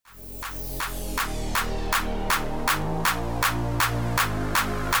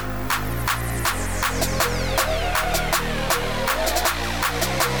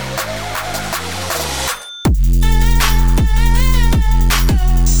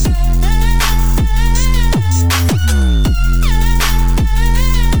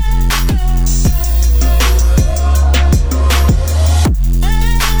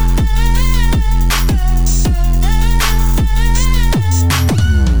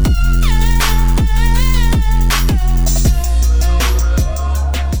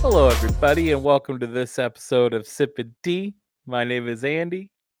everybody, and welcome to this episode of Sippin' Tea. My name is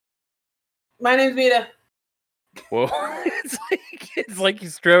Andy. My name's Vita. Whoa. it's like you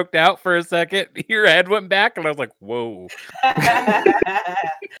stroked out for a second. Your head went back, and I was like, whoa.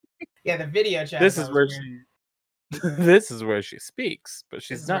 Yeah, the video chat. This is where this is where she speaks, but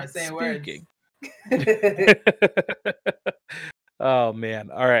she's not speaking. Oh,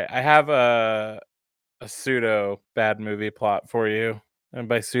 man. All right. I have a pseudo bad movie plot for you. And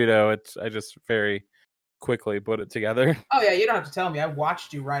by pseudo, I just very quickly put it together. Oh, yeah. You don't have to tell me. I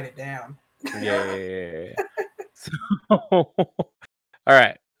watched you write it down. Yeah. So, all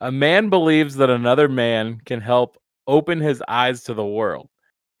right. A man believes that another man can help open his eyes to the world.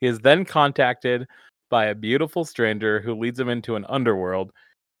 He is then contacted by a beautiful stranger who leads him into an underworld.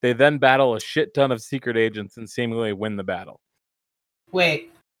 They then battle a shit ton of secret agents and seemingly win the battle.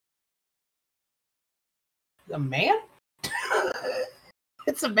 Wait. A man?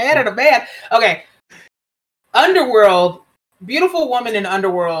 It's a man and a man. Okay. Underworld. Beautiful woman in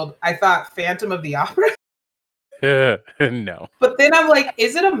Underworld. I thought Phantom of the Opera. No. But then I'm like,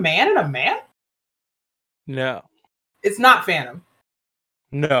 is it a man and a man? No. It's not Phantom.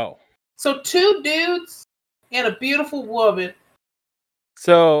 No. So two dudes and a beautiful woman.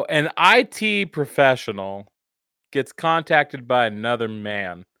 So an IT professional gets contacted by another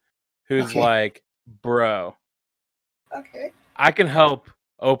man who's like, bro. Okay. I can help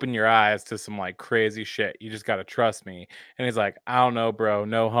open your eyes to some like crazy shit. You just got to trust me. And he's like, I don't know, bro.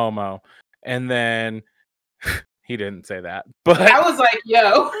 No homo. And then he didn't say that. But I was like,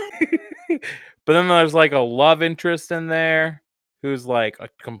 yo. But then there's like a love interest in there who's like a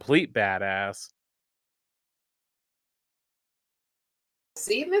complete badass.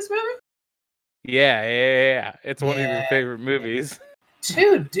 Seen this movie? Yeah. It's one of your favorite movies.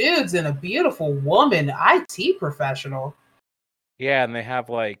 Two dudes and a beautiful woman, IT professional. Yeah, and they have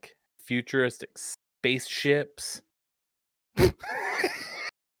like futuristic spaceships.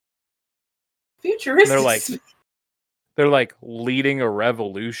 Futuristic. They're like leading a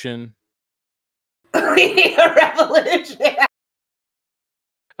revolution. Leading a revolution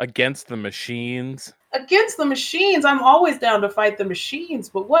Against the machines. Against the machines. I'm always down to fight the machines,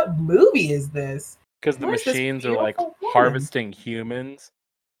 but what movie is this? Because the machines are like harvesting humans.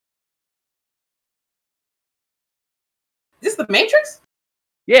 Is this the Matrix?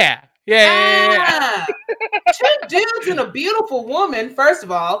 Yeah. Two dudes and a beautiful woman. First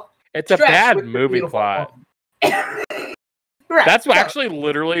of all, it's a bad movie plot. Right. That's actually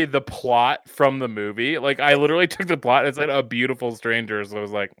literally the plot from the movie. Like, I literally took the plot and said a beautiful stranger. So I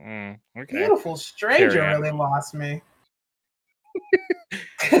was like, okay. Beautiful stranger really lost me.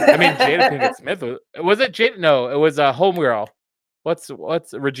 I mean, Jada Pinkett Smith was it Jada? No, it was a homegirl. What's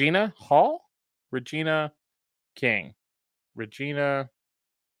Regina Hall? Regina King. Regina.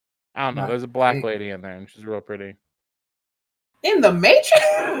 I don't know. There's a black lady in there, and she's real pretty. In the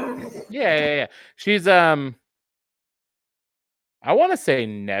Matrix? Yeah. She's I want to say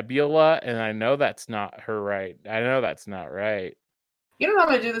Nebula, and I know that's not her right. I know that's not right. You know what I'm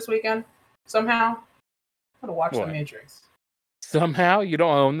gonna do this weekend? Somehow, I'm gonna watch The Matrix. Somehow you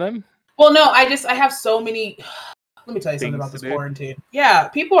don't own them? Well, no. I have so many. Let me tell you something about this quarantine. Yeah,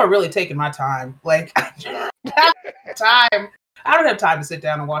 people are really taking my time. Like, I don't have time. I don't have time to sit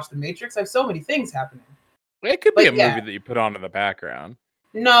down and watch The Matrix. I have so many things happening. It could be a movie that you put on in the background.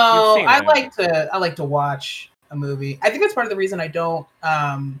 No, I like to watch a movie. I think that's part of the reason I don't.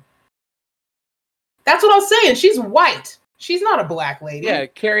 That's what I was saying. She's white. She's not a black lady. Yeah,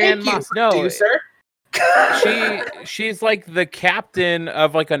 Carrie-Anne Moss. No, she's like the captain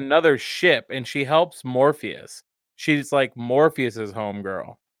of like another ship, and she helps Morpheus. She's like Morpheus's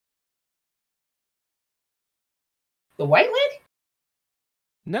homegirl. The white lady?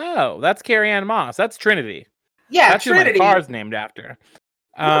 No, that's Carrie-Anne Moss. That's Trinity. Yeah, that's Trinity. Who my car's named after.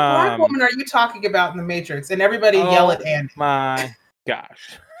 What black woman are you talking about in The Matrix? And everybody yell at Andy. My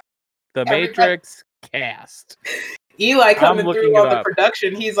gosh. The Matrix cast. Eli coming through on the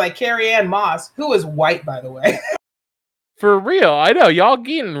production. He's like Carrie-Anne Moss, who is white, by the way. For real. I know. Y'all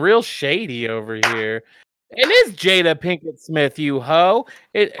getting real shady over here. It is Jada Pinkett Smith, you hoe.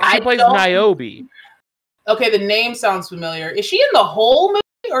 She plays Niobe. Okay, the name sounds familiar. Is she in the whole movie,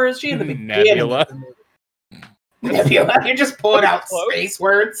 or is she in the beginning Nebula. of the movie? Nebula. You're just pulling out space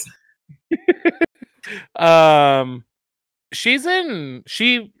words. She's in.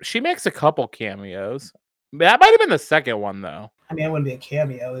 She makes a couple cameos. That might have been the second one, though. I mean, it wouldn't be a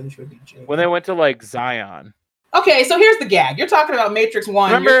cameo. It would be Jada. When they went to like Zion. Okay, so here's the gag. You're talking about Matrix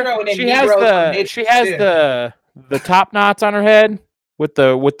 1. Remember, you're throwing in she has the top knots on her head with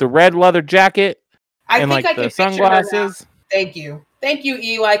the red leather jacket and like the sunglasses. Thank you. Thank you,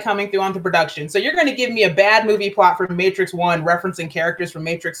 Eli, coming through onto production. So you're going to give me a bad movie plot from Matrix 1 referencing characters from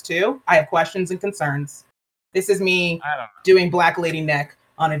Matrix 2? I have questions and concerns. This is me doing Black Lady Neck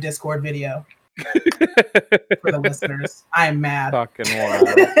on a Discord video. For the listeners. I am mad. Fucking wild.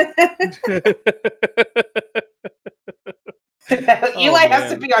 Eli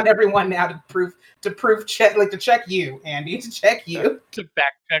has to be on everyone now to check you, Andy, to check you. To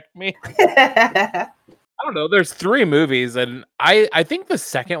fact check me. I don't know. There's 3 movies, and I think the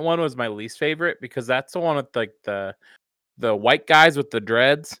second one was my least favorite because that's the one with like the white guys with the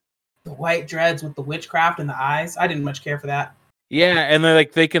dreads. The white dreads with the witchcraft and the eyes. I didn't much care for that. Yeah, and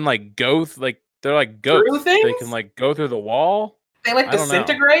they can like go they're like ghosts. They can like go through the wall. They like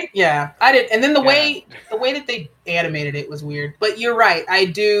disintegrate. Yeah, I did. And then the way that they animated it was weird. But you're right.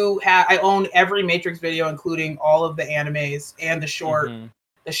 I own every Matrix video, including all of the animes and the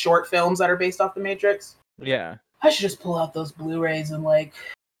short films that are based off the Matrix. Yeah. I should just pull out those Blu-rays and like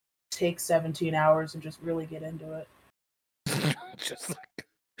take 17 hours and just really get into it.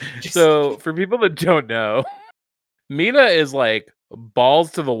 So for people that don't know, Mina is like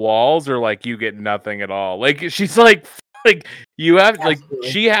balls to the walls or like you get nothing at all. Like she's like you have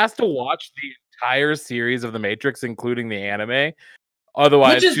she has to watch the entire series of the Matrix, including the anime.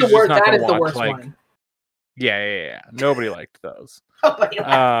 Otherwise, which is she's the worst. That is the worst one. Yeah. Nobody liked those.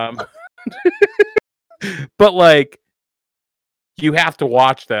 But like you have to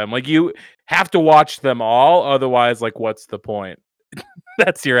watch them. Like you have to watch them all. Otherwise, like what's the point?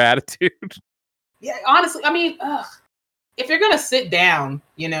 That's your attitude. Yeah, honestly, I mean, if you're gonna sit down,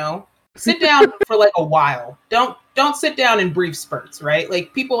 sit down for like a while. Don't sit down in brief spurts, right?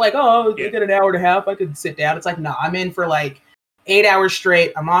 Like people like, I get an hour and a half, I could sit down. It's like, no, I'm in for like 8 hours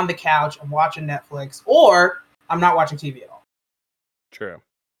straight. I'm on the couch, I'm watching Netflix, or I'm not watching TV at all. True.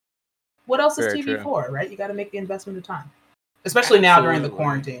 What else is TV for, right? You got to make the investment of time, especially now during the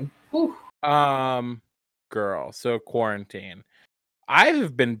quarantine. Whew. Girl, so quarantine.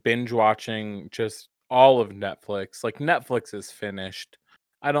 I've been binge watching just all of Netflix. Like Netflix is finished.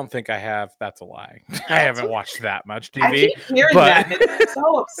 I don't think I have. That's a lie. I haven't watched that much TV. I keep hearing that. And it's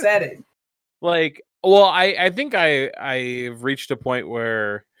so upsetting. Like, well, I think I've reached a point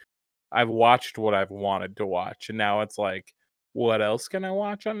where I've watched what I've wanted to watch, and now it's like, what else can I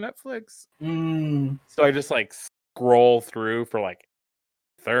watch on Netflix? So I just like scroll through for like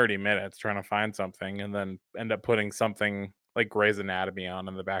 30 minutes trying to find something, and then end up putting something like Grey's Anatomy on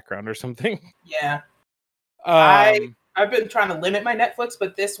in the background or something. Yeah. I've been trying to limit my Netflix,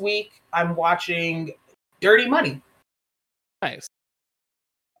 but this week I'm watching Dirty Money. Nice.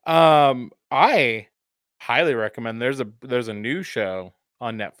 I highly recommend. There's a new show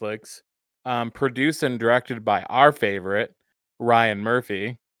on Netflix, produced and directed by our favorite Ryan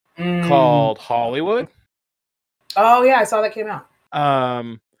Murphy, called Hollywood. Oh yeah, I saw that came out.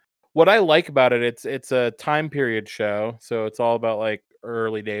 What I like about it, it's a time period show, so it's all about like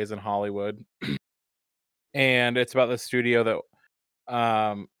early days in Hollywood. And it's about the studio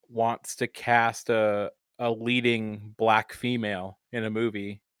that wants to cast a leading black female in a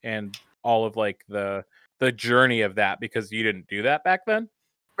movie, and all of like the journey of that, because you didn't do that back then.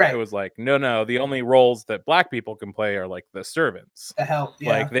 Right. It was like, no, the only roles that black people can play are like the servants. The help, yeah.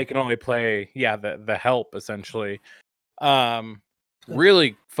 Like they can only play, the help essentially.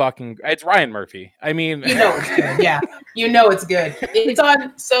 Really fucking, it's Ryan Murphy. I mean, it's good. Yeah, it's good. It's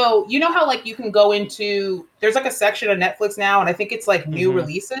on. So how like you can go into, there's like a section of Netflix now, and I think it's like new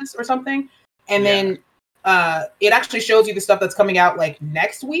releases or something, and then it actually shows you the stuff that's coming out like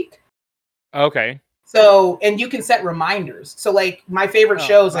next week. Okay. So, and you can set reminders. So like my favorite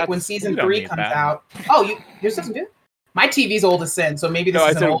shows, like when season 3 comes out. Oh, yours doesn't do it? My TV's old as sin, so maybe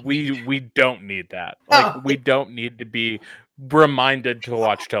this is old. We don't need that. Like we don't need to be reminded to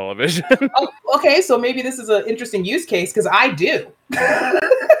watch television. Okay, so maybe this is an interesting use case, because I do.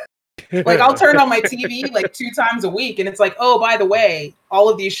 Like I'll turn on my TV like 2 times a week, and it's like, oh, by the way, all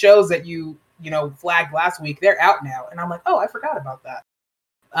of these shows that you flagged last week, they're out now, and I'm like, oh, I forgot about that.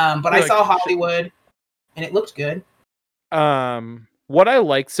 But I saw Hollywood, and it looked good. What I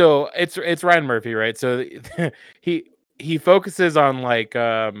like, so it's Ryan Murphy, right? So he focuses on like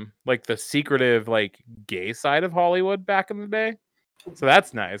the secretive like gay side of Hollywood back in the day. So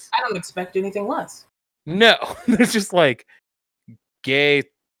that's nice. I don't expect anything less. No, there's just like gay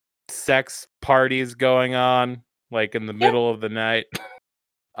sex parties going on like in the middle of the night.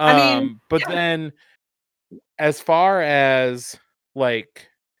 Then as far as like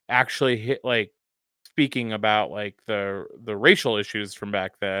actually like speaking about like the racial issues from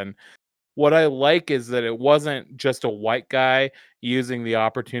back then, what I like is that it wasn't just a white guy using the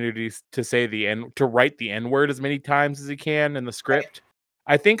opportunities to say to write the N-word as many times as he can in the script.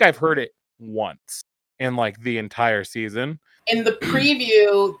 Right. I think I've heard it once in like the entire season. In the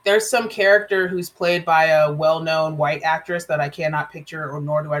preview, there's some character who's played by a well-known white actress that I cannot picture, or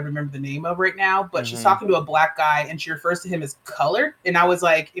nor do I remember the name of right now, but she's talking to a black guy and she refers to him as colored. And I was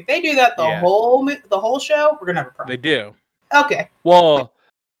like, if they do that the whole show, we're gonna have a problem. They do. Okay. Well,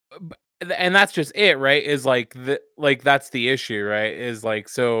 and that's just it, right? Is like that's the issue, right? Is like,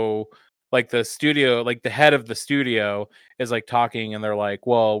 so like the studio, like the head of the studio is like talking and they're like,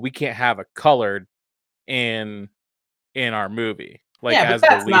 well, we can't have a colored in our movie, like, yeah, as but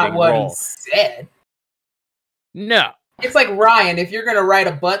that's the leading not what role. He said. No. It's like, Ryan, if you're gonna write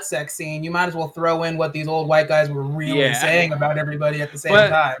a butt sex scene, you might as well throw in what these old white guys were really saying about everybody at the same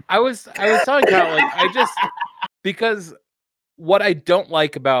time. I was telling Kat, like, I just, because what I don't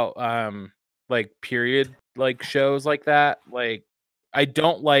like about like period like shows like that, like, I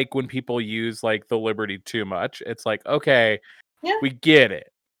don't like when people use like the liberty too much. It's like, okay, we get it.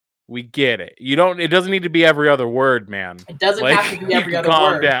 We get it. It doesn't need to be every other word, man. It doesn't have to be every other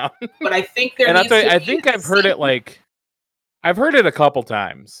calm word. Down. But I think there needs to be. I think I've heard it like, I've heard it a couple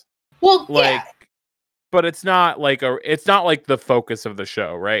times. Well, like, but it's not like the focus of the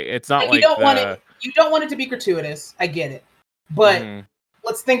show, right? It's not like you don't want it to be gratuitous. I get it, but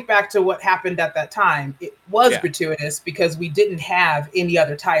let's think back to what happened at that time. It was gratuitous because we didn't have any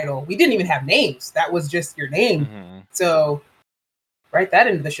other title. We didn't even have names. That was just your name. So write that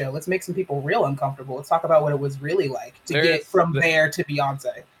into the show. Let's make some people real uncomfortable. Let's talk about what it was really like to get from there to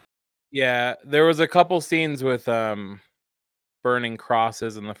Beyonce. Yeah, there was a couple scenes with burning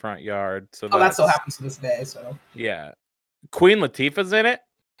crosses in the front yard. So that still happens to this day. So yeah, Queen Latifah's in it.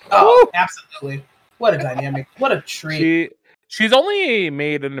 Oh, absolutely! What a dynamic! What a treat! She's only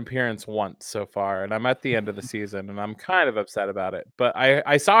made an appearance once so far, and I'm at the end of the season, and I'm kind of upset about it. But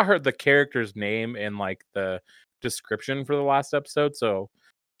I saw the character's name in like the description for the last episode, so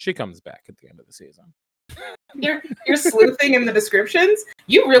she comes back at the end of the season. You're sleuthing in the descriptions?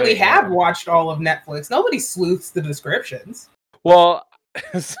 You really have watched all of Netflix. Nobody sleuths the descriptions. Well,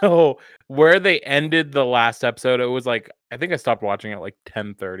 so where they ended the last episode, it was like, I think I stopped watching at like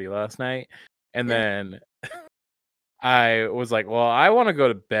 10:30 last night, and then I was like, well, I want to go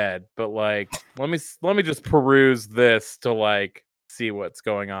to bed, but like, let me just peruse this to like see what's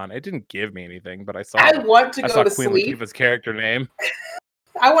going on. It didn't give me anything, but I saw Queen Latifah's character name.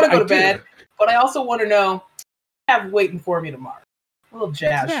 I want to go to bed, but I also want to know, have waiting for me tomorrow. A little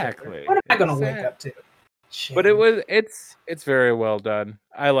jazz. Exactly. What am I going to wake up to? But it's very well done.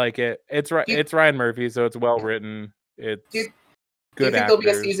 I like it. It's Ryan Murphy, so it's well written. It's good. Do you think there'll be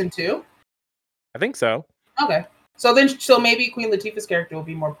a season 2? I think so. Okay. So maybe Queen Latifah's character will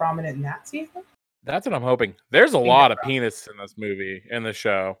be more prominent in that season? That's what I'm hoping. There's a lot of penis in this movie, in the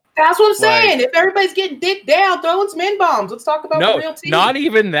show. That's what I'm saying. If everybody's getting dick down, throwing some N-bombs, let's talk about the real tea. Not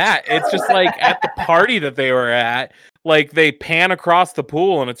even that. It's just like at the party that they were at, like they pan across the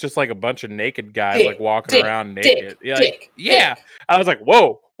pool and it's just like a bunch of naked guys like walking around naked. Dick. I was like,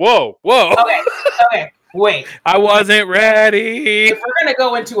 whoa. Okay. Wait. I wasn't ready. If we're going to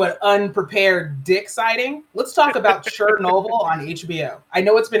go into an unprepared dick sighting, let's talk about Chernobyl on HBO. I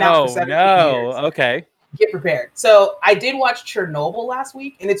know it's been out for 17 years. Okay. Get prepared. So I did watch Chernobyl last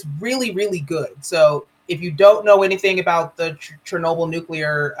week, and it's really, really good. So if you don't know anything about the Chernobyl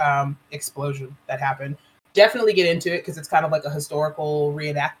nuclear explosion that happened, definitely get into it because it's kind of like a historical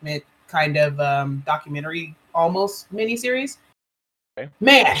reenactment kind of documentary, almost miniseries. Okay.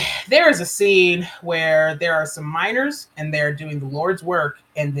 Man, there is a scene where there are some miners and they're doing the Lord's work,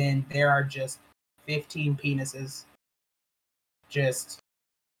 and then there are just 15 penises just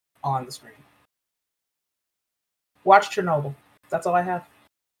on the screen. Watch Chernobyl. That's all I have.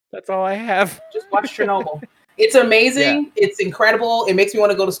 Just watch Chernobyl. It's amazing. Yeah. It's incredible. It makes me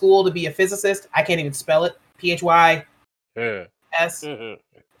want to go to school to be a physicist. I can't even spell it. PHYS.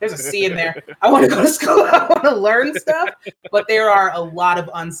 There's a C in there. I want to go to school. I want to learn stuff. But there are a lot of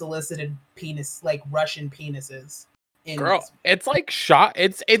unsolicited penis, like Russian penises. Girl, it's like shot.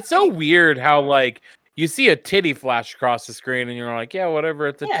 It's so weird how like you see a titty flash across the screen and you're like, yeah, whatever,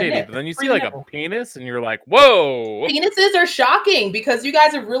 it's a titty. But then you see like a penis and you're like, whoa. Penises are shocking because you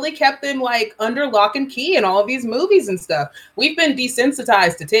guys have really kept them like under lock and key in all of these movies and stuff. We've been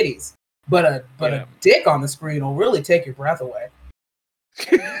desensitized to titties, but a dick on the screen will really take your breath away.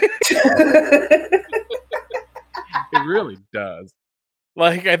 It really does.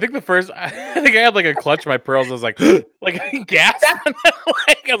 Like, I think I had like a clutch my pearls. I was like gas.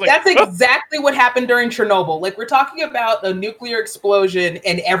 That's exactly what happened during Chernobyl. Like, we're talking about a nuclear explosion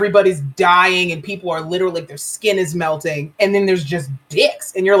and everybody's dying and people are literally like their skin is melting, and then there's just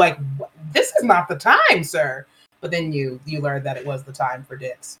dicks, and you're like, this is not the time, sir. But then you learned that it was the time for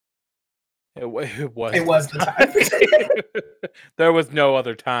dicks. It was the time. There was no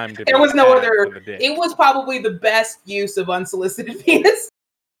other time to. There was no other. It was probably the best use of unsolicited penis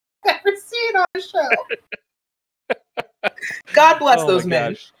I've ever seen on a show. God bless those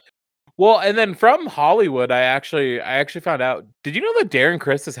men. Gosh. Well, and then from Hollywood, I actually found out. Did you know that Darren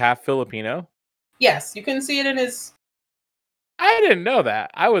Criss is half Filipino? Yes, you can see it in his. I didn't know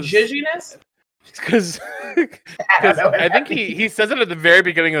that. I was zhizhiness. Because I think he says it at the very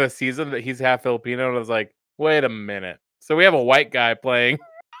beginning of the season that he's half Filipino, and I was like, wait a minute. So we have a white guy playing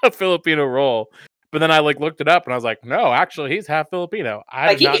a Filipino role, but then I like looked it up and I was like, no, actually he's half Filipino.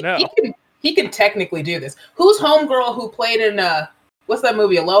 I did not know. He can technically do this. Who's homegirl who played in what's that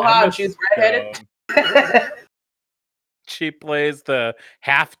movie, Aloha, and she's redheaded? She plays the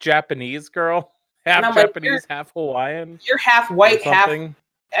half Japanese girl, half Japanese, like, half Hawaiian. You're half white, half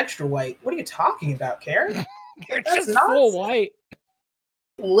extra white. What are you talking about, Karen? You're just full white.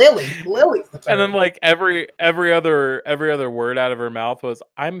 Lily's the third. And then like every other word out of her mouth was,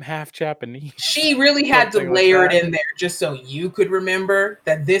 I'm half Japanese. She really had to layer it in there just so you could remember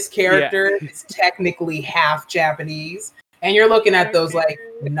that this character is technically half Japanese. And you're looking at those like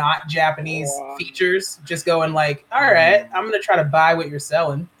not Japanese features, just going like, all right, I'm gonna try to buy what you're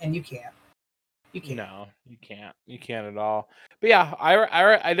selling, and you can't. No, you can't. You can't at all. But yeah,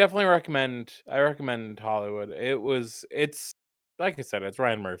 I definitely recommend. I recommend Hollywood. It's like I said, it's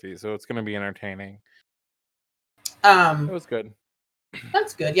Ryan Murphy, so it's going to be entertaining. It was good.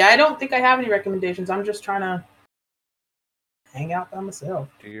 That's good. Yeah, I don't think I have any recommendations. I'm just trying to hang out by myself.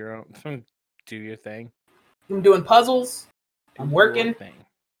 Do your thing. I'm doing puzzles. I'm working.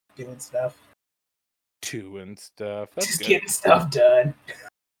 Doing stuff. That's just good. Getting stuff done.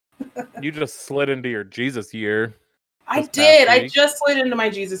 You just slid into your Jesus year. I did. I just slid into my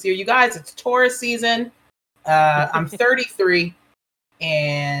Jesus year. You guys, it's Taurus season. I'm 33,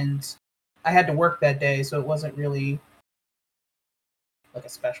 and I had to work that day, so it wasn't really like a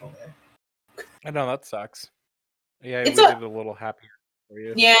special day. I know, that sucks. Yeah, we did a little happier for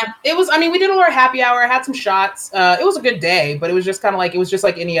you. Yeah, it was. I mean, we did a little happy hour. I had some shots. It was a good day, but it was just kind of like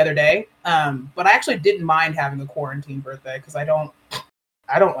any other day. But I actually didn't mind having a quarantine birthday because I don't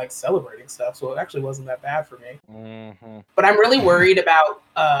like celebrating stuff, so it actually wasn't that bad for me. Mm-hmm. But I'm really worried about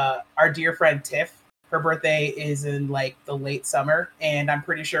our dear friend Tiff. Her birthday is in like the late summer, and I'm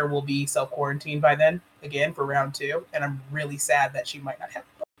pretty sure we'll be self-quarantined by then again for round 2. And I'm really sad that she might not have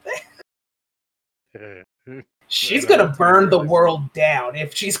a birthday. She's gonna burn the world down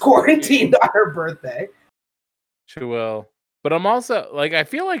if she's quarantined on her birthday. She will. But I'm also like, I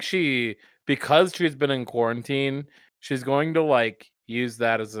feel like because she's been in quarantine, she's going to like use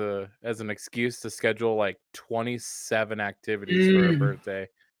that as an excuse to schedule like 27 activities for her birthday.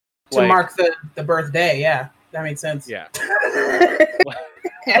 To mark the birthday, yeah. That makes sense. Yeah.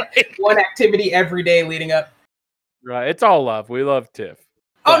 One activity every day leading up. Right. It's all love. We love Tiff.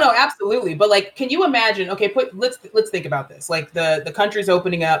 Oh no, absolutely. But like, can you imagine? Okay, let's think about this. Like the country's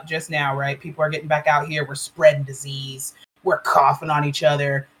opening up just now, right? People are getting back out here. We're spreading disease. We're coughing on each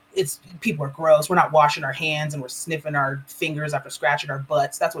other. People are gross. We're not washing our hands, and we're sniffing our fingers after scratching our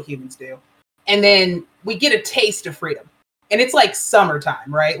butts. That's what humans do. And then we get a taste of freedom. And it's like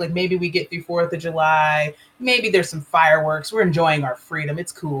summertime, right? Like maybe we get through 4th of July. Maybe there's some fireworks. We're enjoying our freedom.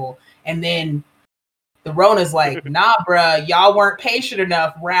 It's cool. And then the Rona's like, nah, bruh, y'all weren't patient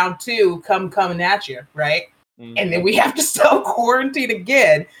enough. Round 2, coming at you, right? Mm-hmm. And then we have to self-quarantine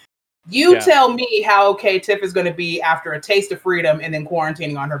again. You tell me how okay Tiff is going to be after a taste of freedom and then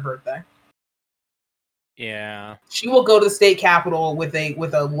quarantining on her birthday. Yeah. She will go to the state capitol with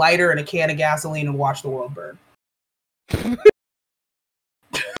a lighter and a can of gasoline and watch the world burn. I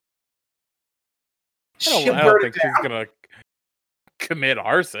don't think she's gonna commit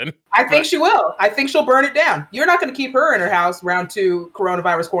arson. I think she will. I think she'll burn it down. You're not gonna keep her in her house round 2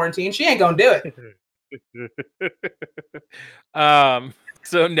 coronavirus quarantine. She ain't gonna do it.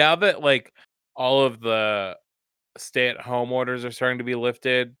 So now that like all of the stay-at-home orders are starting to be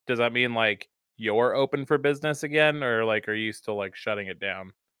lifted, does that mean like you're open for business again, or like are you still like shutting it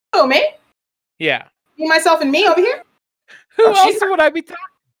down? Oh, me? Yeah. Me, myself, and me over here. Who else would I be talking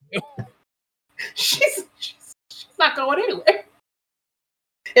to? She's not going anywhere.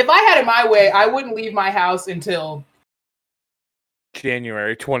 If I had it my way, I wouldn't leave my house until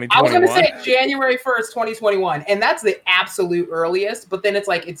January I 2021. was going to say January 1st, 2021. And that's the absolute earliest. But then it's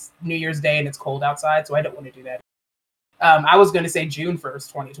like it's New Year's Day and it's cold outside. So I don't want to do that. I was going to say June 1st,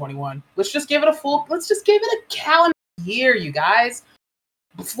 2021. Let's just give it a calendar year, you guys.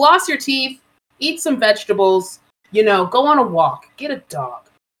 Floss your teeth, eat some vegetables, go on a walk, get a dog.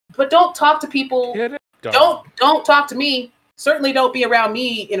 But don't talk to people. Don't talk to me. Certainly don't be around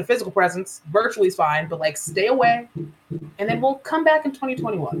me in a physical presence. Virtually is fine, but like stay away. And then we'll come back in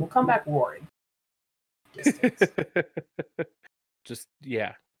 2021. We'll come back roaring. Just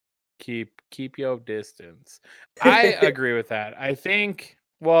keep your distance. I agree with that. I think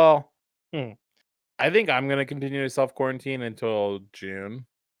I'm gonna continue to self-quarantine until June.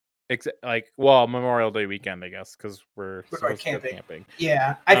 Memorial Day weekend, I guess, because we're supposed to go camping.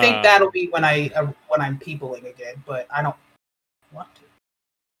 Yeah, I think that'll be when I'm peopling again, but I don't want to.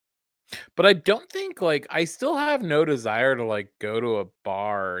 But I don't think I still have no desire to go to a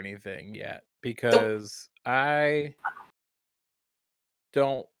bar or anything yet because I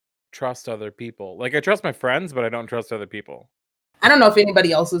don't trust other people. I trust my friends, but I don't trust other people. I don't know if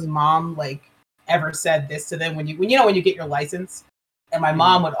anybody else's mom ever said this to them when you get your license. And my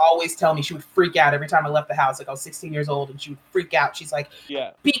mom would always tell me, she would freak out every time I left the house. I was 16 years old, and she would freak out. She's like,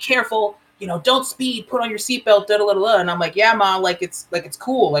 "Yeah, be careful. Don't speed. Put on your seatbelt." And I'm like, "Yeah, Mom. It's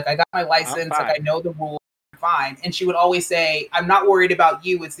cool. I got my license. I know the rules. I'm fine." And she would always say, "I'm not worried about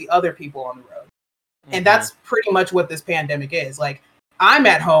you. It's the other people on the road." Mm-hmm. And that's pretty much what this pandemic is. I'm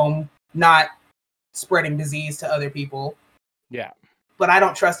at home, not spreading disease to other people. Yeah. But I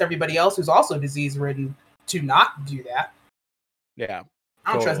don't trust everybody else who's also disease-ridden to not do that. Yeah,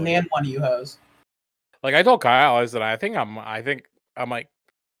 I don't trust one of you hoes. I told Kyle, I think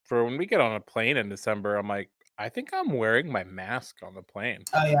for when we get on a plane in December, I think I'm wearing my mask on the plane.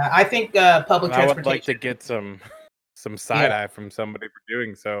 Oh yeah, I think public transportation. I would like to get some side eye from somebody for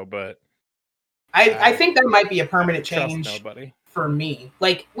doing so, but I think that might be a permanent change for me.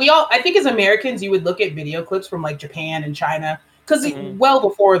 I think as Americans, you would look at video clips from Japan and China because well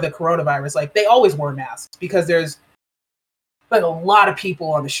before the coronavirus, they always wore masks because there's a lot of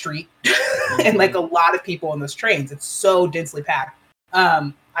people on the street and a lot of people on those trains. It's so densely packed.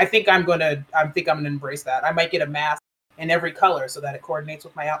 I think I'm gonna embrace that. I might get a mask in every color so that it coordinates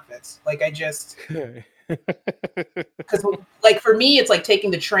with my outfits. Because for me, it's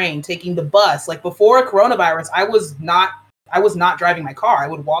taking the train, taking the bus. Before coronavirus, I was not driving my car. I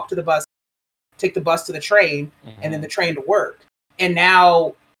would walk to the bus, take the bus to the train, and then the train to work. And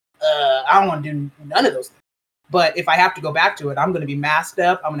now I don't want to do none of those things. But if I have to go back to it, I'm going to be masked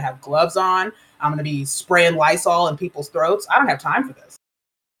up. I'm going to have gloves on. I'm going to be spraying Lysol in people's throats. I don't have time for this.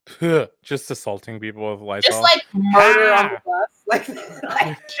 Just assaulting people with Lysol. Just murder on the bus.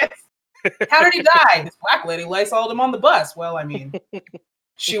 How did he die? This black lady Lysoled him on the bus. Well, I mean,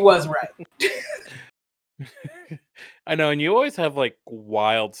 she was right. I know, and you always have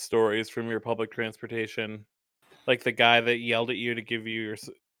wild stories from your public transportation. The guy that yelled at you to give you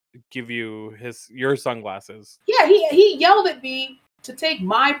your sunglasses. Yeah, he yelled at me to take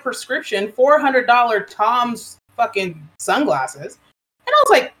my prescription $400 Tom's fucking sunglasses. And I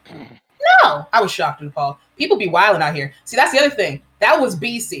was like, no. I was shocked and appalled. People be wilding out here. See, that's the other thing. That was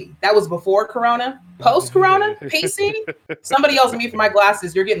BC. That was before Corona. Post Corona, PC. Somebody else me for my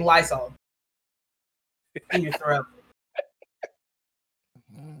glasses. You're getting Lysol in your throat.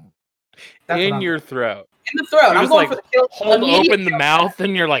 In your throat. In the throat. I'm going for the kill. Hold open the mouth,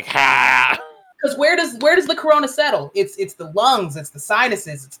 and you're like, ha. Because where does the corona settle? It's the lungs, it's the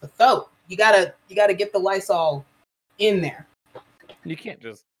sinuses, it's the throat. You gotta get the Lysol in there. You can't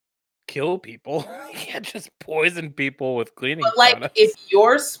just kill people. You can't just poison people with cleaning products. If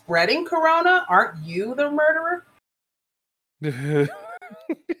you're spreading corona, aren't you the murderer?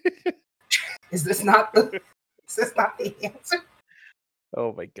 Is this not the answer?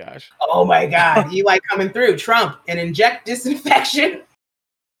 Oh my gosh. Oh my God. You coming through Trump and inject disinfection.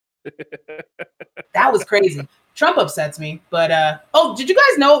 That was crazy. Trump upsets me, but did you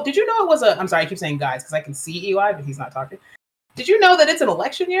know it was I'm sorry, I keep saying guys because I can see Eli, but he's not talking. Did you know that it's an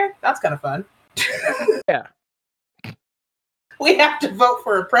election year? That's kind of fun. Yeah. We have to vote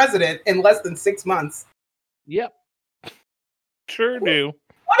for a president in less than 6 months. Yep. Sure do.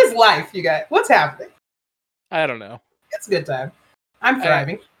 What is life, you guys? What's happening? I don't know. It's a good time. I'm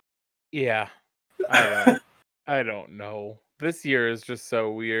thriving. Yeah. I don't know. This year is just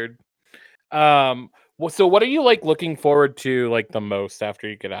so weird. So what are you looking forward to the most after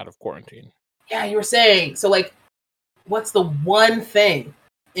you get out of quarantine? Yeah, you were saying. So what's the one thing?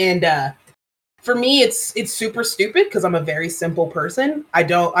 And for me it's super stupid because I'm a very simple person. I'm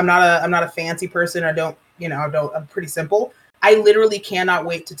not a fancy person. I'm pretty simple. I literally cannot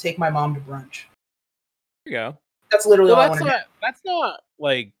wait to take my mom to brunch. There you go. That's literally all I want to do. That's not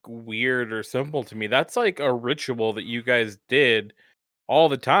like weird or simple to me. That's like a ritual that you guys did all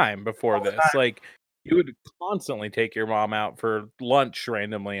the time before this. Like you would constantly take your mom out for lunch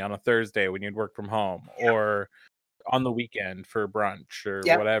randomly on a Thursday when you'd work from home, or on the weekend for brunch or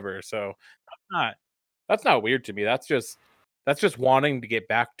whatever. So that's not weird to me. That's just wanting to get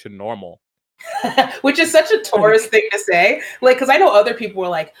back to normal. Which is such a tourist thing to say. Like, because I know other people were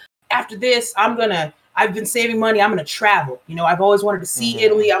like, after this, I've been saving money. I'm going to travel. You know, I've always wanted to see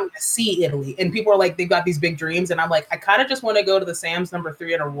Italy. I'm going to see Italy. And people are like, they've got these big dreams. And I'm like, I kind of just want to go to the Sam's No.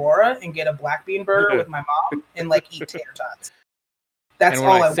 3 in Aurora and get a black bean burger with my mom and like eat tater tots. That's all I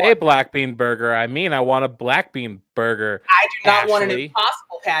want. When I say black bean burger, I mean I want a black bean burger. I do not want an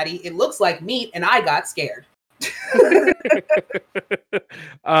Impossible patty. It looks like meat, and I got scared.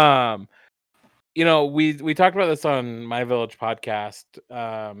 You know, we talked about this on My Village podcast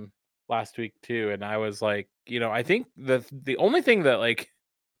last week too, and I was like, you know, I think the only thing that, like,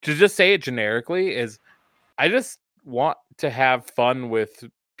 to just say it generically is I just want to have fun with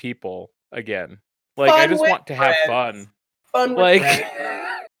people again. Like, I just want to have fun. Fun with like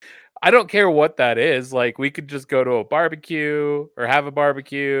I don't care what that is. Like, we could just go to a barbecue or have a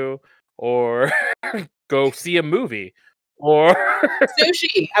barbecue or go see a movie or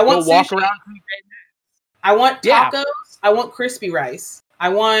sushi. I want walk sushi. around. I want tacos. Yeah. I want crispy rice. I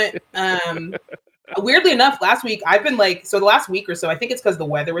want weirdly enough, last week I've been like, so the last week or so, I think it's because the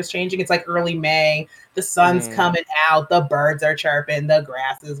weather was changing. It's like early May, the sun's coming out, the birds are chirping, the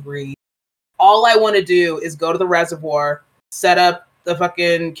grass is green. All I want to do is go to the reservoir, set up the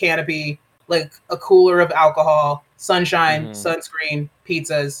fucking canopy, like a cooler of alcohol, sunshine, sunscreen,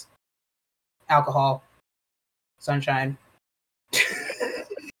 pizzas, alcohol, sunshine.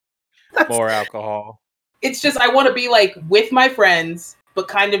 More alcohol. It's just, I want to be like with my friends, but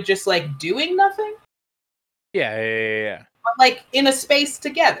kind of just like doing nothing. Yeah. But like in a space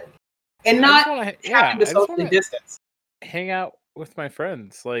together and not having to socially distance. Hang out with my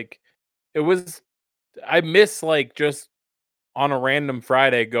friends. Like, I miss like just on a random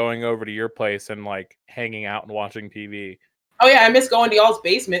Friday going over to your place and like hanging out and watching TV. Oh yeah, I miss going to y'all's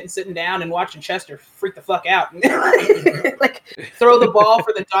basement and sitting down and watching Chester freak the fuck out. Like throw the ball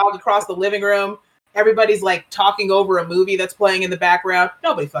for the dog across the living room. Everybody's like talking over a movie that's playing in the background.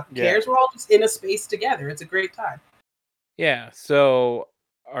 Nobody fucking cares. We're all just in a space together. It's a great time. Yeah. So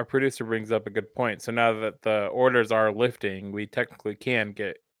our producer brings up a good point. So now that the orders are lifting, we technically can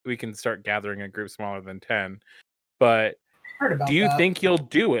start gathering a group smaller than 10. But do you think you'll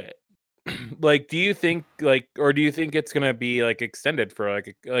do it? Like, do you think or do you think it's gonna be like extended for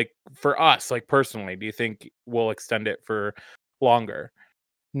like for us, like personally? Do you think we'll extend it for longer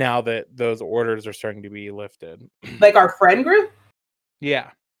now that those orders are starting to be lifted? Like our friend group? Yeah,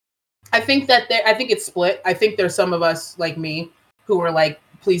 I think it's split. I think there's some of us like me who are like,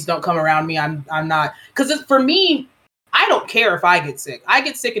 please don't come around me. I'm not, because for me, I don't care if I get sick. I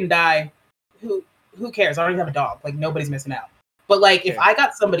get sick and die. Who cares? I don't even have a dog. Like, nobody's missing out. But like, if I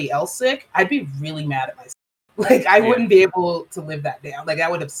got somebody else sick, I'd be really mad at myself. Like, I wouldn't be able to live that down. Like, that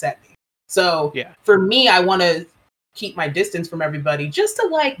would upset me. So for me, I want to keep my distance from everybody just to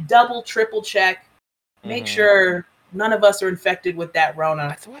like double, triple check, make sure none of us are infected with that Rona.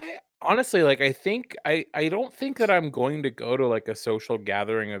 That's why, honestly, like, I think I don't think that I'm going to go to like a social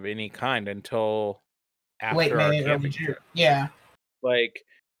gathering of any kind until after our camping trip. Yeah. Like,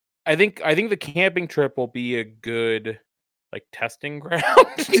 I think the camping trip will be a good like testing ground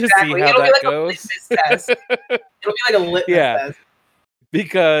to see how that goes. It'll be like a litmus test.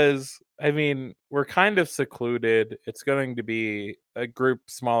 Because I mean, we're kind of secluded. It's going to be a group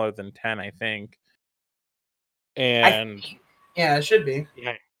smaller than 10, I think. And it should be.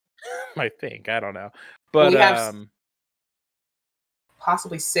 Yeah, I think. I don't know. But we have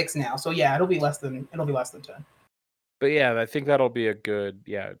possibly 6 now. So yeah, it'll be less than 10. But yeah, I think that'll be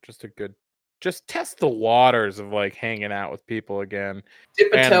just test the waters of like hanging out with people again.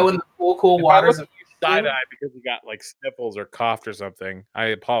 Dip a toe in the cool waters of side-eye because you got like sniffles or coughed or something. I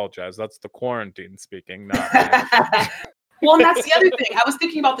apologize. That's the quarantine speaking, not Well, and that's the other thing. I was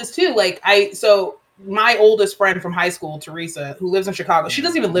thinking about this too. Like, so my oldest friend from high school, Teresa, who lives in Chicago, she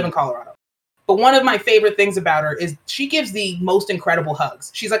doesn't even live in Colorado. But one of my favorite things about her is she gives the most incredible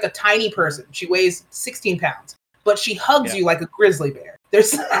hugs. She's like a tiny person. She weighs 16 pounds, but she hugs you like a grizzly bear.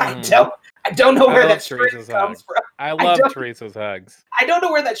 I don't know where that strength comes from. I love Teresa's hugs. I don't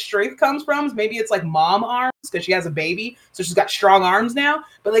know where that strength comes from. Maybe it's like mom arms because she has a baby, so she's got strong arms now.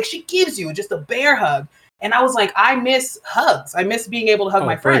 But like, she gives you just a bear hug, and I was like, I miss hugs. I miss being able to hug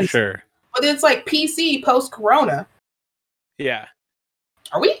my friends. For sure. But it's like PC post Corona. Yeah.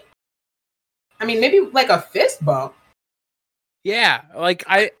 Are we? I mean, maybe like a fist bump. Yeah, like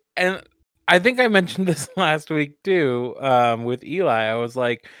I think I mentioned this last week too, with Eli. I was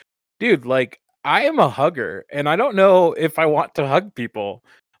like, dude, like I am a hugger and I don't know if I want to hug people.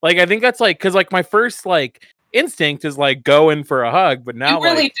 Like I think that's like cuz like my first like instinct is like go in for a hug, but now You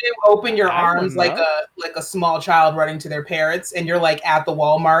really like do open your I arms don't know. like a small child running to their parents, and you're like at the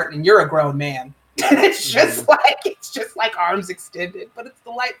Walmart, and you're a grown man. it's just like arms extended, but it's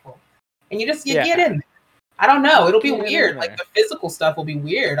delightful, and you get in there. I don't know. It'll be weird. Like the physical stuff will be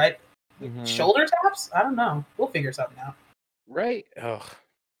weird. Shoulder taps? I don't know. We'll figure something out. Right? Oh,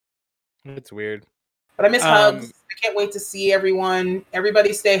 it's weird. But I miss hugs. I can't wait to see everyone.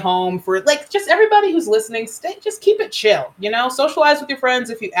 Everybody stay home for like just everybody who's listening. Just keep it chill. You know, socialize with your friends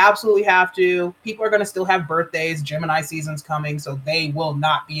if you absolutely have to. People are going to still have birthdays. Gemini season's coming, so they will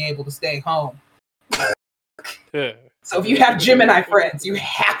not be able to stay home. So if you have Gemini friends, you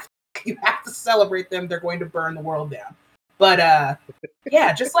have to celebrate them. They're going to burn the world down. But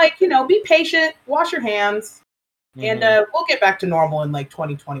yeah, just like, you know, be patient, wash your hands, and we'll get back to normal in like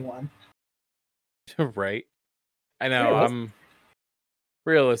 2021. Right. I know.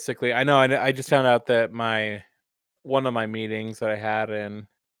 Realistically, I know. I just found out that one of my meetings that I had in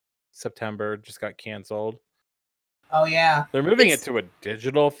September just got canceled. Oh yeah, they're moving it to a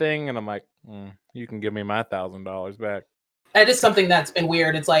digital thing, and I'm like, you can give me my $1,000 back. That is something that's been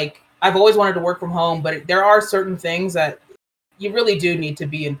weird. It's like I've always wanted to work from home, but there are certain things that you really do need to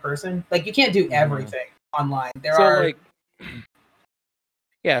be in person. Like you can't do everything online.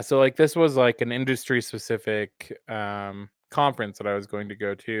 So like this was like an industry specific conference that I was going to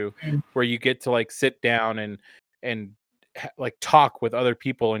go to, where you get to like sit down and like talk with other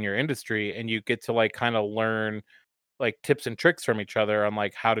people in your industry, and you get to like kind of learn like tips and tricks from each other on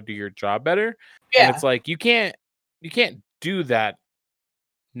like how to do your job better. Yeah. And it's like you can't do that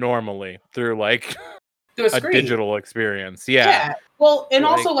normally through like a digital experience. Yeah. Well, and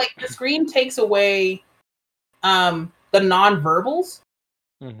also like the screen takes away the nonverbals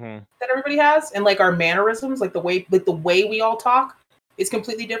that everybody has, and like our mannerisms, like the way we all talk is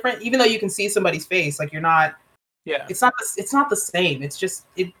completely different. Even though you can see somebody's face, like you're not. Yeah, it's not the same. It's just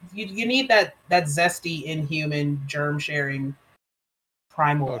you need that zesty, inhuman, germ sharing,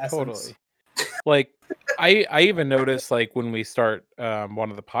 primal essence. Totally. Like I even noticed like when we start one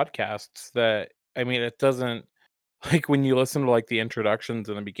of the podcasts that I mean it doesn't, like when you listen to like the introductions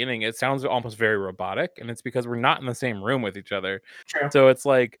in the beginning, it sounds almost very robotic, and it's because we're not in the same room with each other. True. So it's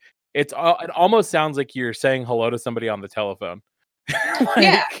like it almost sounds like you're saying hello to somebody on the telephone.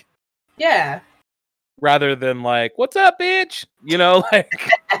 Like, yeah. Rather than like, "What's up, bitch?" You know, like.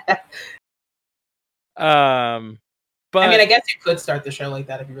 But I mean, I guess you could start the show like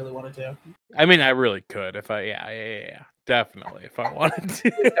that if you really wanted to. I mean, I really could if yeah, definitely if I wanted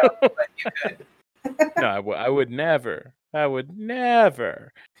to. But you could. No, I would never. I would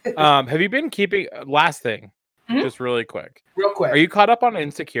never. Have you been keeping? Last thing, just really quick. Real quick. Are you caught up on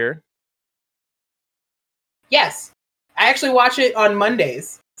Insecure? Yes, I actually watch it on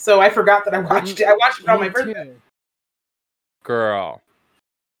Mondays. So I forgot that I watched it. I watched it on my birthday. Girl,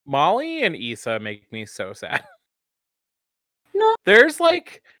 Molly and Issa make me so sad. No, there's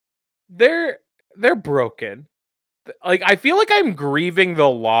like, they're broken. Like I feel like I'm grieving the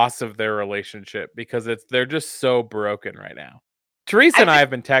loss of their relationship because they're just so broken right now. Teresa and I have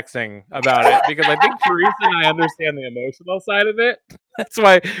been texting about it because I think Teresa and I understand the emotional side of it. That's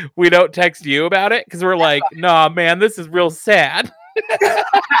why we don't text you about it, because we're like, nah, man, this is real sad.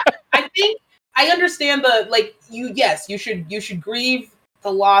 I think I understand you should grieve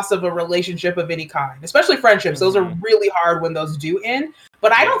the loss of a relationship of any kind, especially friendships. Those are really hard when those do end.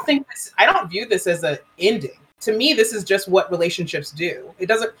 But I don't view this as an ending. To me, this is just what relationships do.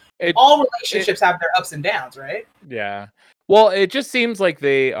 All relationships have their ups and downs, right? Yeah. Well, it just seems like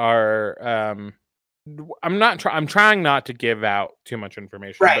they are. I'm trying not to give out too much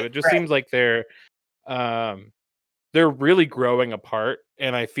information, but it just seems like they're really growing apart,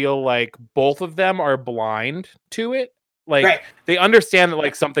 and I feel like both of them are blind to it. Like they understand that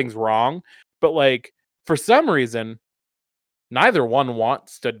like something's wrong, but like for some reason, neither one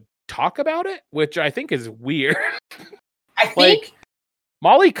wants to talk about it, which I think is weird. I think like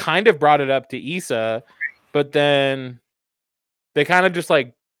Molly kind of brought it up to Issa, but then they kind of just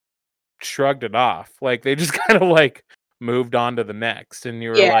like shrugged it off. Like they just kind of like moved on to the next, and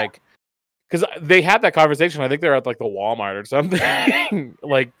you were like, because they had that conversation. I think they're at like the Walmart or something,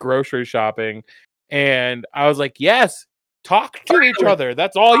 like grocery shopping, and I was like, yes, talk to each other.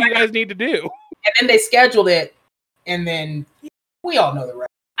 That's all you guys need to do. And then they scheduled it, and then we all know the rest.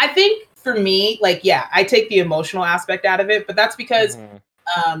 I think for me, like, yeah, I take the emotional aspect out of it, but that's because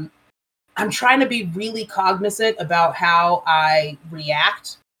I'm trying to be really cognizant about how I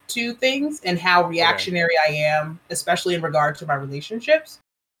react to things and how reactionary I am, especially in regard to my relationships.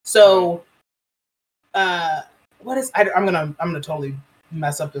 So, I'm gonna totally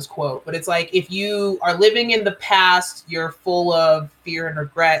mess up this quote, but it's like, if you are living in the past, you're full of fear and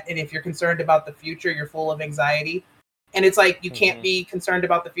regret, and if you're concerned about the future, you're full of anxiety. And it's like, you can't be concerned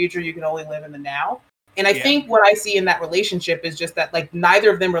about the future, you can only live in the now. And I think what I see in that relationship is just that, like, neither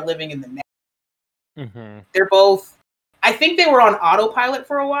of them are living in the now. They're both, I think they were on autopilot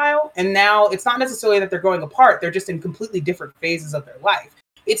for a while, and now it's not necessarily that they're growing apart, they're just in completely different phases of their life.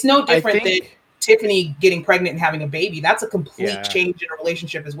 It's no different than Tiffany getting pregnant and having a baby. That's a complete change in a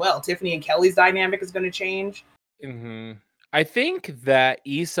relationship as well. Tiffany and Kelly's dynamic is going to change. I think that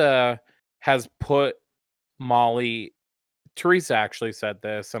Issa has put Molly, Teresa actually said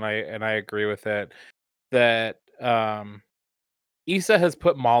this, and I agree with it, that Issa has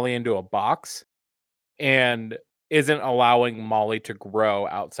put Molly into a box and isn't allowing Molly to grow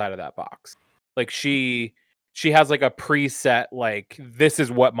outside of that box. Like, she has like a preset, like, this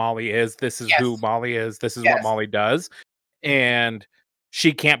is what Molly is, this is who Molly is, this is what Molly does, and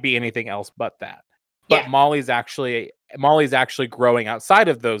she can't be anything else but that. But Molly's actually growing outside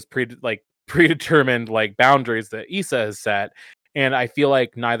of those predetermined like boundaries that Issa has set, and I feel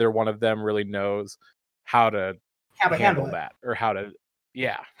like neither one of them really knows how to handle that, or how to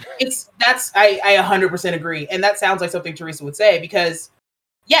I 100% agree, and that sounds like something Teresa would say, because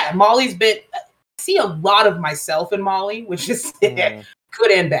Molly's been, I see a lot of myself in Molly, which is good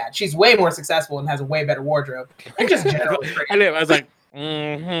and bad. She's way more successful and has a way better wardrobe, and just generally I was like,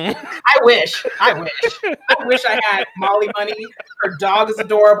 I wish I had Molly money. Her dog is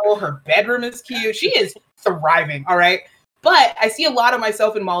adorable, her bedroom is cute, she is thriving, all right? But I see a lot of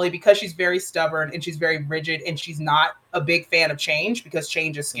myself in Molly because she's very stubborn and she's very rigid, and she's not a big fan of change, because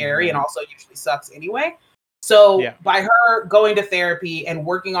change is scary and also usually sucks anyway. So by her going to therapy and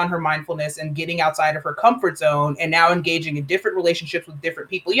working on her mindfulness and getting outside of her comfort zone and now engaging in different relationships with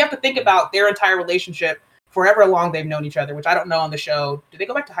different people, you have to think about their entire relationship, forever long they've known each other, which I don't know on the show. Did they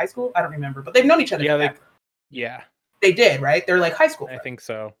go back to high school? I don't remember, but they've known each other forever. They did, right? They're like high school friends. I think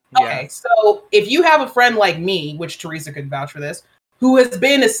so. Okay, so if you have a friend like me, which Teresa could vouch for this, who has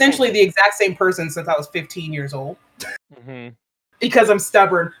been essentially the exact same person since I was 15 years old, because I'm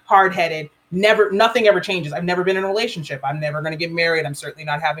stubborn, hard-headed, nothing ever changes. I've never been in a relationship. I'm never going to get married. I'm certainly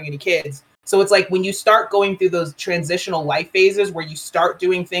not having any kids. So it's like, when you start going through those transitional life phases where you start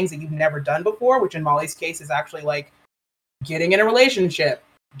doing things that you've never done before, which in Molly's case is actually like getting in a relationship,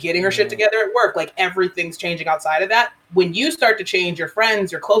 getting her shit together at work, like everything's changing outside of that. When you start to change, your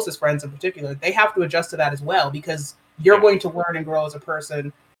friends, your closest friends in particular, they have to adjust to that as well, because you're going to learn and grow as a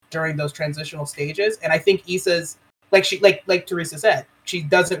person during those transitional stages. And I think Issa's, like Teresa said, she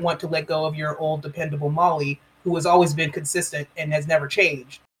doesn't want to let go of your old dependable Molly, who has always been consistent and has never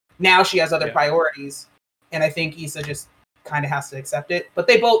changed. Now she has other priorities, and I think Issa just kind of has to accept it. But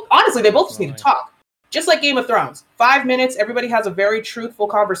they both just need to talk. Just like Game of Thrones. 5 minutes, everybody has a very truthful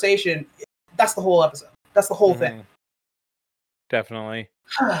conversation. That's the whole episode. That's the whole thing. Definitely.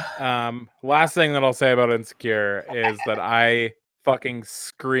 Last thing that I'll say about Insecure is that I fucking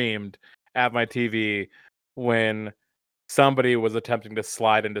screamed at my TV when somebody was attempting to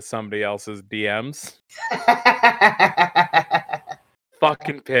slide into somebody else's DMs.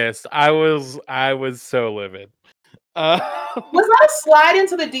 Fucking pissed. I was so livid. Was that a slide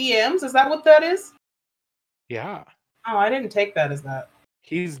into the DMs? Is that what that is? Yeah. Oh, I didn't take that as that.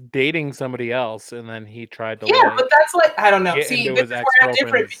 He's dating somebody else, and then he tried to. Yeah, but that's like, I don't know. See, this is where I'm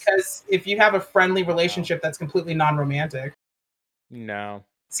different, because if you have a friendly relationship that's completely non-romantic. No.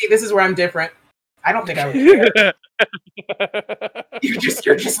 See, this is where I'm different. I don't think I would care.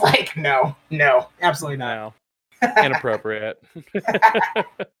 You're just like, no, absolutely not. No. Inappropriate.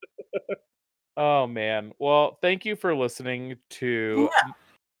 Oh man. Well, thank you for listening to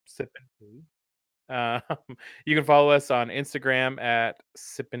Sip and Tea. You can follow us on Instagram at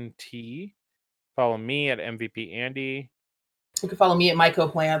Sip and Tea. Follow me at MVP Andy. You can follow me at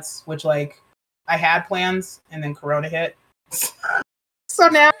Myco Plants, which, like, I had plans and then Corona hit. So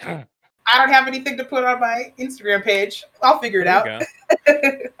now I don't have anything to put on my Instagram page. I'll figure it out.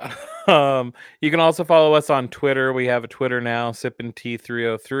 You can also follow us on Twitter. We have a Twitter now, Sip and Tea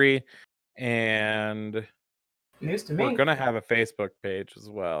 303, and news to me. We're gonna have a Facebook page as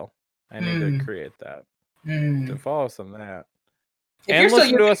well. I need to create that. To follow us on that, and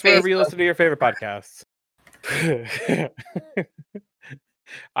listen to us wherever you listen to your favorite podcasts.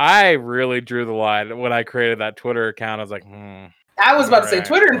 I really drew the line when I created that Twitter account. I was like, I was about to say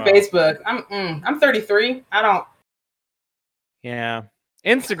Twitter and Facebook. I'm 33. I don't. Yeah,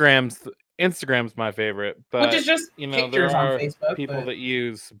 Instagram's my favorite, but which is just there are people that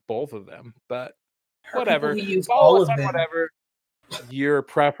use both of them. But whatever, use all of them. Whatever your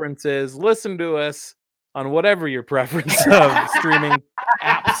preference is. Listen to us on whatever your preference of streaming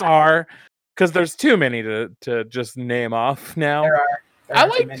apps are, because there's too many to just name off now. There are.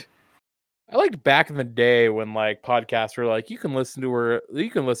 I liked back in the day when like podcasts were like you can listen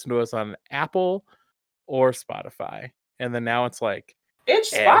to us on Apple or Spotify, and then now it's like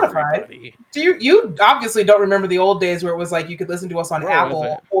it's Spotify. Do you obviously don't remember the old days where it was like you could listen to us on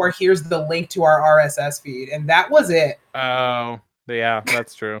Apple or here's the link to our RSS feed, and that was it. Oh, yeah,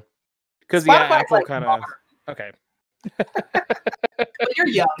 that's true. Because Apple like kind of okay. But you're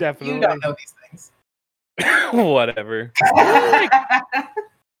young. Definitely. You don't know these things. Whatever.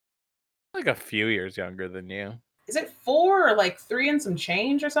 Like a few years younger than you. Is it 4 or like 3 and some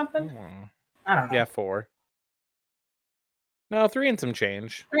change or something? I don't know. Yeah, 4. No, 3 and some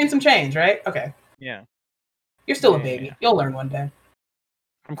change. 3 and some change, right? Okay. Yeah. You're still a baby. Yeah. You'll learn one day.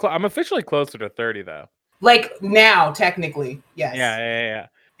 I'm officially closer to 30 though. Like now, technically, yes. Yeah.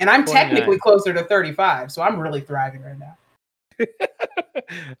 And I'm 29. Technically closer to 35, so I'm really thriving right now.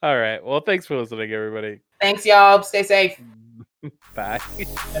 All right. Well, thanks for listening, everybody. Thanks, y'all. Stay safe. Bye.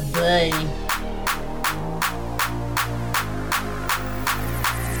 Bye.